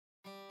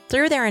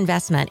Through their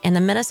investment in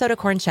the Minnesota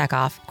Corn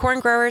Checkoff, corn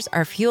growers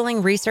are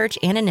fueling research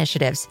and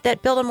initiatives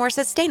that build a more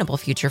sustainable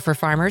future for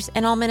farmers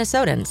and all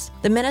Minnesotans.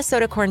 The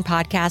Minnesota Corn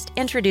Podcast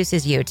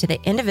introduces you to the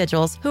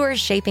individuals who are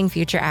shaping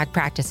future ag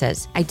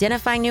practices,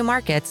 identifying new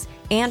markets,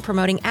 and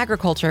promoting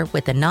agriculture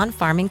with the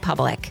non-farming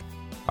public.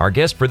 Our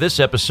guest for this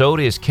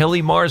episode is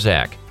Kelly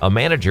Marzak, a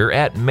manager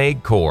at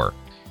MEG Corp.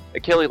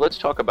 Kelly, let's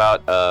talk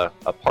about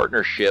a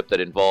partnership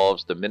that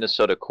involves the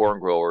Minnesota corn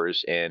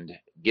growers and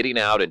getting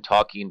out and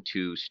talking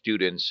to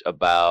students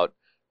about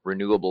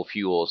renewable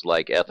fuels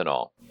like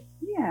ethanol.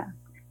 Yeah.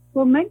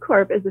 Well, MEG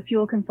Corp is a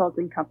fuel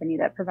consulting company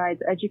that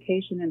provides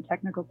education and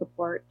technical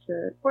support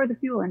for the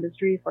fuel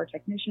industry, for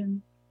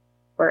technicians,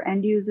 for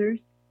end users.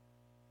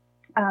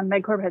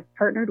 MEG Corp has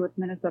partnered with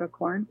Minnesota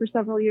Corn for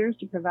several years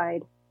to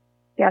provide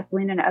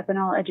gasoline and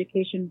ethanol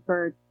education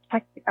for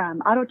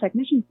auto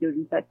technician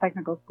students at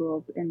technical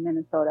schools in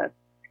Minnesota.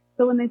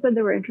 So when they said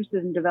they were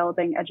interested in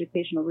developing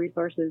educational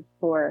resources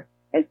for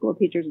high school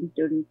teachers and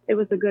students, it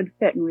was a good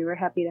fit and we were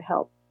happy to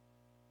help.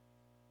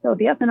 So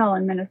the Ethanol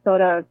in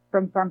Minnesota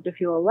from Farm to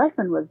Fuel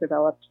lesson was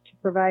developed to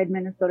provide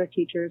Minnesota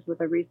teachers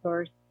with a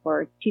resource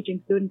for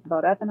teaching students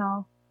about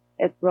ethanol,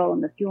 its role in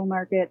the fuel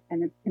market,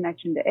 and its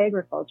connection to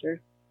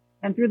agriculture.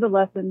 And through the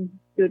lesson,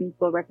 students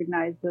will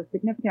recognize the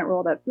significant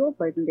role that fuel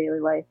plays in daily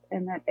life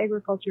and that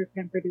agriculture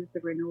can produce a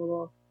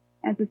renewable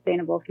and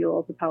sustainable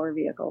fuel to power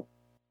vehicles.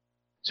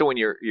 So when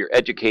you're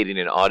educating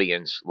an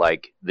audience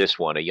like this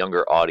one, a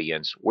younger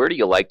audience, where do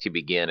you like to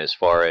begin as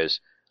far as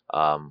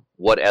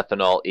what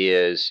ethanol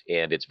is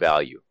and its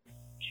value?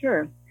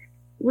 Sure.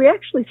 We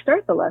actually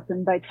start the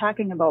lesson by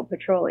talking about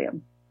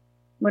petroleum.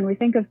 When we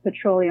think of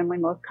petroleum, we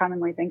most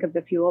commonly think of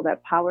the fuel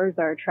that powers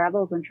our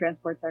travels and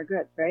transports our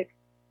goods, right?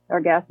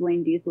 Our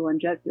gasoline, diesel,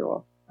 and jet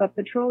fuel. But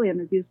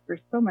petroleum is used for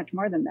so much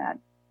more than that.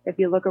 If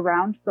you look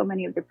around, so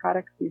many of the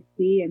products you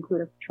see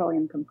include a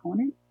petroleum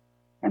component,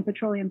 and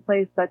petroleum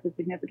plays such a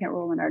significant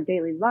role in our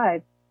daily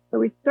lives. So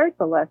we start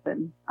the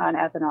lesson on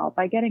ethanol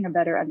by getting a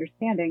better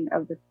understanding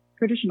of the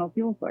traditional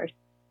fuel source.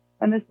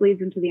 And this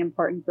leads into the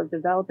importance of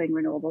developing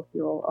renewable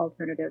fuel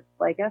alternatives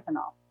like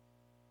ethanol.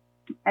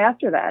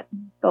 After that,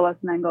 the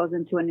lesson then goes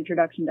into an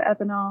introduction to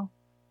ethanol,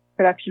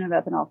 production of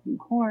ethanol from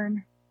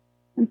corn,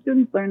 and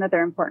students learn that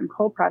there are important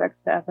co-products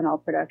to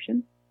ethanol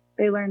production.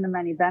 They learn the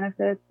many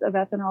benefits of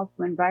ethanol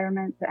to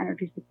environment, to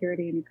energy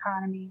security and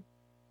economy,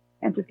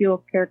 and to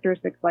fuel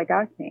characteristics like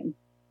octane.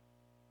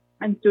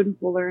 And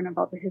students will learn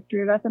about the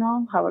history of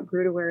ethanol, how it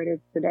grew to where it is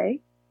today.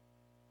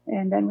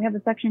 And then we have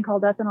a section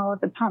called Ethanol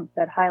at the Pump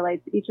that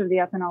highlights each of the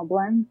ethanol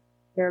blends,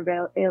 their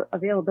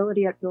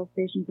availability at fuel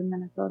stations in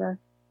Minnesota,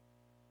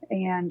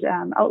 and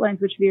outlines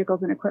which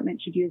vehicles and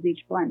equipment should use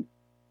each blend.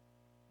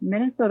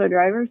 Minnesota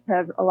drivers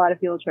have a lot of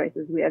fuel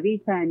choices. We have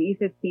E10,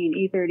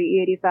 E15,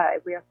 E30,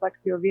 E85. We have flex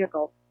fuel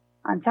vehicles.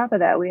 On top of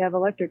that, we have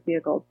electric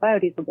vehicles,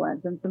 biodiesel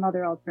blends, and some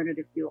other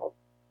alternative fuels.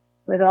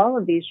 With all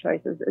of these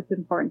choices, it's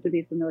important to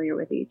be familiar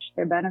with each,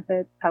 their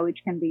benefits, how each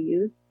can be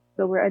used,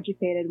 so we're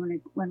educated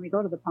when we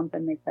go to the pump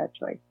and make that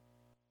choice.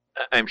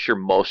 I'm sure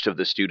most of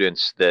the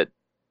students that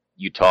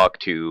you talk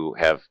to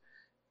have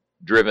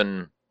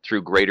driven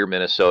through greater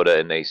Minnesota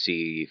and they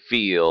see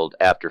field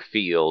after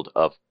field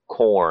of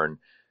corn.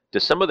 Do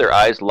some of their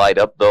eyes light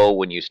up, though,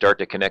 when you start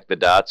to connect the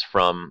dots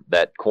from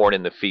that corn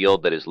in the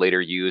field that is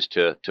later used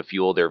to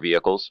fuel their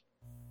vehicles?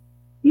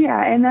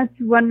 Yeah, and that's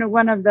one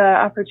of the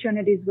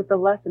opportunities with the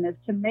lesson is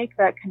to make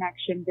that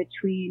connection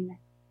between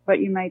what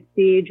you might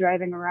see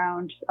driving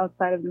around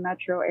outside of the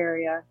metro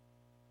area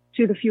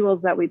to the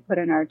fuels that we put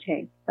in our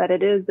tanks, that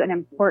it is an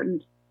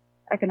important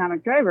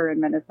economic driver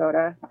in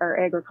Minnesota, our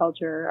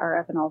agriculture,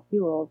 our ethanol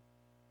fuels,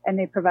 and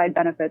they provide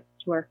benefits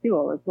to our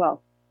fuel as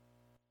well.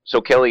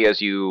 So, Kelly, as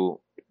you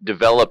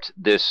developed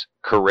this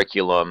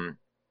curriculum,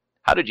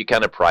 how did you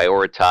kind of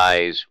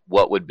prioritize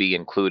what would be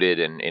included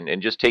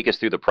and just take us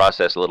through the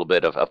process a little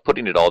bit of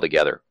putting it all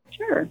together?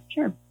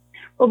 Sure.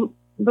 Well,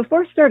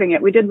 before starting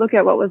it, we did look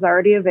at what was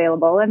already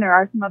available, and there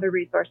are some other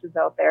resources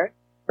out there.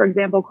 For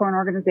example, corn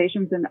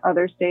organizations in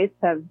other states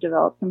have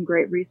developed some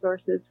great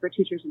resources for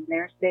teachers in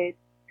their states,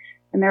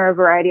 and there are a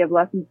variety of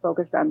lessons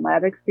focused on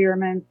lab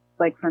experiments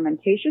like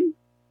fermentation.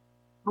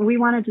 We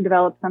wanted to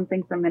develop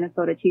something for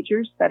Minnesota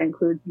teachers that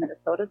includes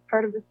Minnesota's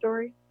part of the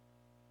story.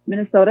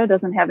 Minnesota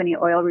doesn't have any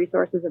oil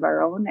resources of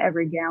our own.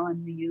 Every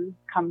gallon we use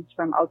comes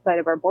from outside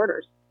of our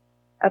borders.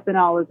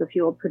 Ethanol is a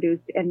fuel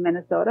produced in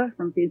Minnesota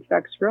from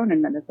feedstocks grown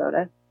in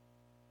Minnesota.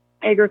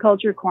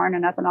 Agriculture, corn,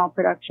 and ethanol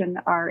production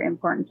are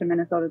important to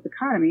Minnesota's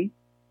economy.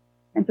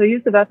 And so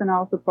use of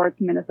ethanol supports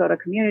Minnesota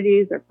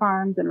communities, their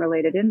farms, and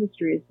related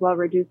industries while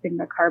reducing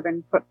the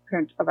carbon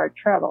footprint of our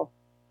travel.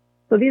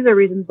 So these are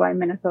reasons why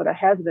Minnesota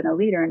has been a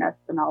leader in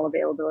ethanol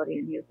availability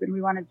and use, and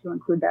we wanted to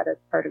include that as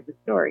part of the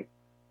story.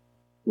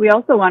 We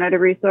also wanted a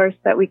resource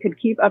that we could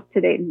keep up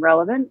to date and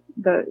relevant.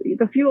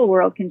 The fuel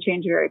world can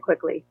change very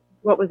quickly.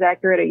 What was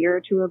accurate a year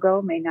or two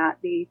ago may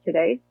not be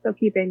today, so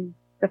keeping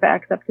the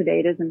facts up to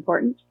date is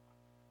important.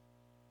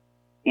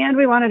 And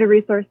we wanted a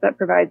resource that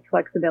provides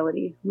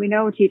flexibility. We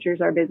know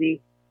teachers are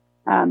busy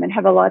and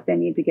have a lot they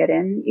need to get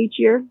in each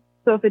year.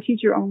 So if a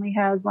teacher only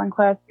has one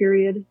class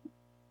period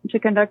to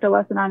conduct a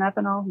lesson on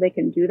ethanol, they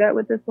can do that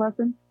with this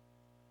lesson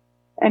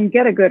and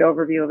get a good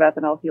overview of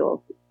ethanol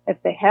fuels. If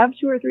they have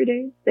 2 or 3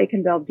 days, they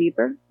can delve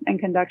deeper and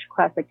conduct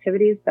class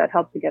activities that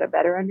help to get a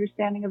better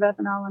understanding of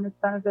ethanol and its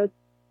benefits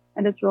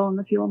and its role in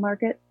the fuel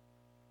market.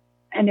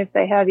 And if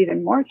they have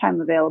even more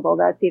time available,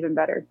 that's even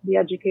better. The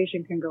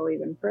education can go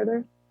even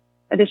further.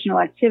 Additional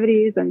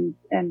activities and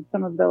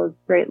some of those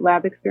great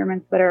lab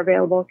experiments that are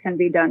available can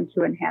be done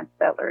to enhance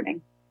that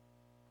learning.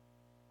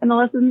 And the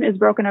lesson is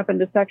broken up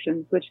into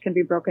sections, which can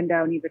be broken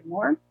down even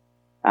more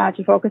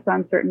to focus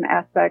on certain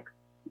aspects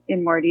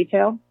in more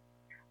detail.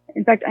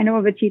 In fact, I know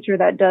of a teacher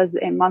that does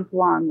a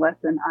month-long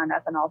lesson on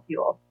ethanol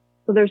fuel.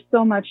 So there's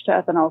so much to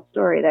ethanol's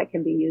story that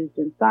can be used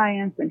in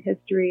science and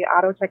history,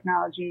 auto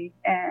technology,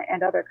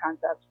 and other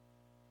concepts.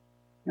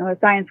 A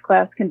science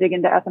class can dig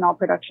into ethanol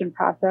production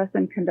process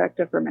and conduct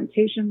a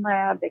fermentation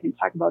lab. They can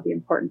talk about the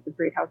importance of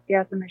greenhouse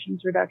gas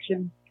emissions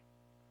reduction.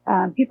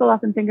 People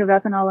often think of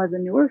ethanol as a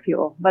newer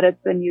fuel, but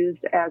it's been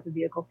used as a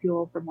vehicle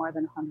fuel for more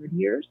than 100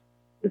 years.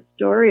 The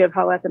story of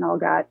how ethanol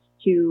got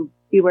to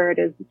be where it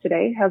is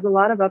today has a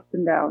lot of ups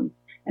and downs,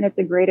 and it's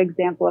a great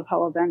example of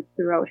how events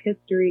throughout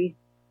history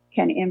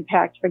can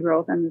impact the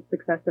growth and the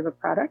success of a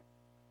product.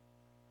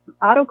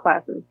 Auto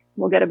classes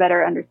will get a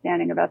better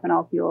understanding of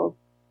ethanol fuels,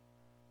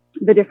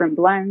 the different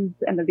blends,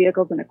 and the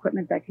vehicles and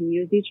equipment that can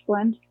use each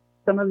blend.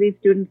 Some of these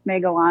students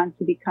may go on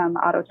to become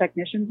auto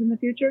technicians in the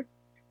future,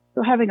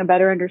 so having a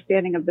better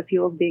understanding of the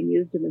fuels being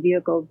used in the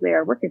vehicles they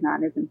are working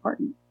on is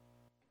important.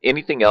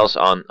 Anything else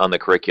on the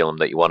curriculum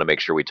that you want to make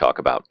sure we talk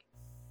about?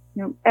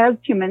 As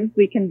humans,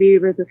 we can be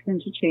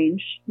resistant to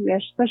change.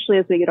 Especially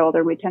as we get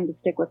older, we tend to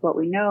stick with what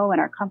we know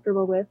and are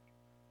comfortable with.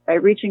 By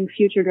reaching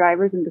future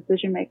drivers and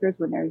decision makers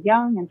when they're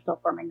young and still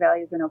forming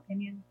values and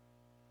opinions,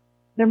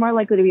 they're more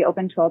likely to be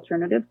open to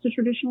alternatives to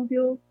traditional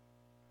fuels.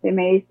 They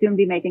may soon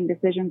be making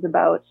decisions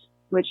about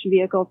which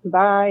vehicle to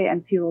buy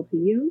and fuel to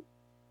use.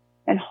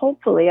 And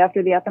hopefully,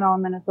 after the Ethanol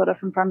in Minnesota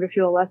from Farm to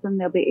Fuel lesson,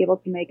 they'll be able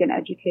to make an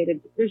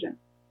educated decision.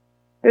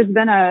 There's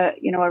been a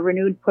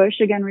renewed push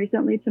again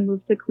recently to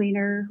move to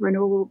cleaner,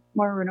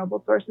 more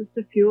renewable sources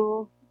to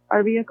fuel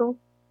our vehicles.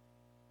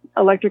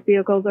 Electric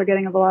vehicles are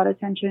getting a lot of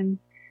attention,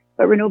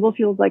 but renewable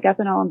fuels like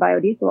ethanol and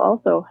biodiesel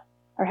also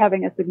are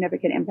having a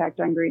significant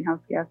impact on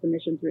greenhouse gas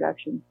emissions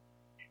reduction.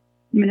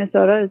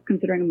 Minnesota is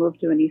considering a move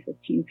to an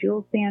E15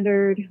 fuel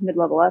standard.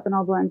 Mid-level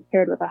ethanol blends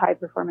paired with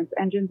high-performance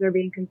engines are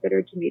being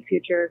considered to meet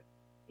future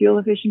fuel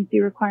efficiency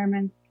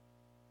requirements.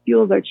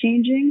 Fuels are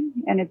changing,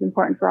 and it's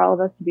important for all of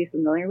us to be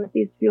familiar with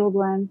these fuel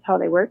blends, how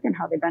they work, and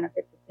how they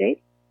benefit the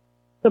state.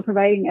 So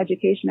providing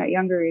education at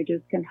younger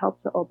ages can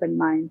help to open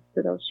minds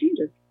to those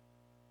changes.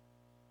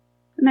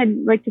 And I'd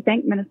like to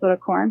thank Minnesota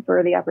Corn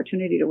for the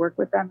opportunity to work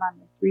with them on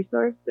this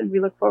resource, and we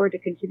look forward to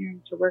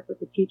continuing to work with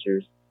the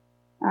teachers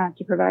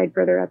to provide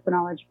further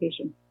ethanol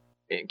education.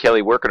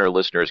 Kelly, where can our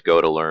listeners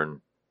go to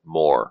learn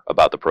more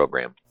about the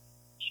program?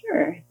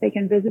 Sure. They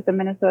can visit the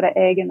Minnesota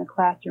Ag in the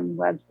Classroom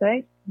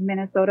website,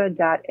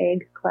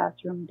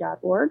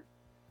 minnesota.agclassroom.org,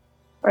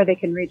 or they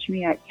can reach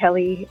me at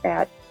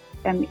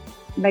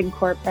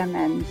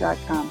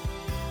kelly@megcorpmn.com.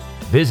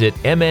 Visit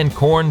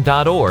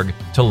mncorn.org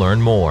to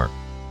learn more.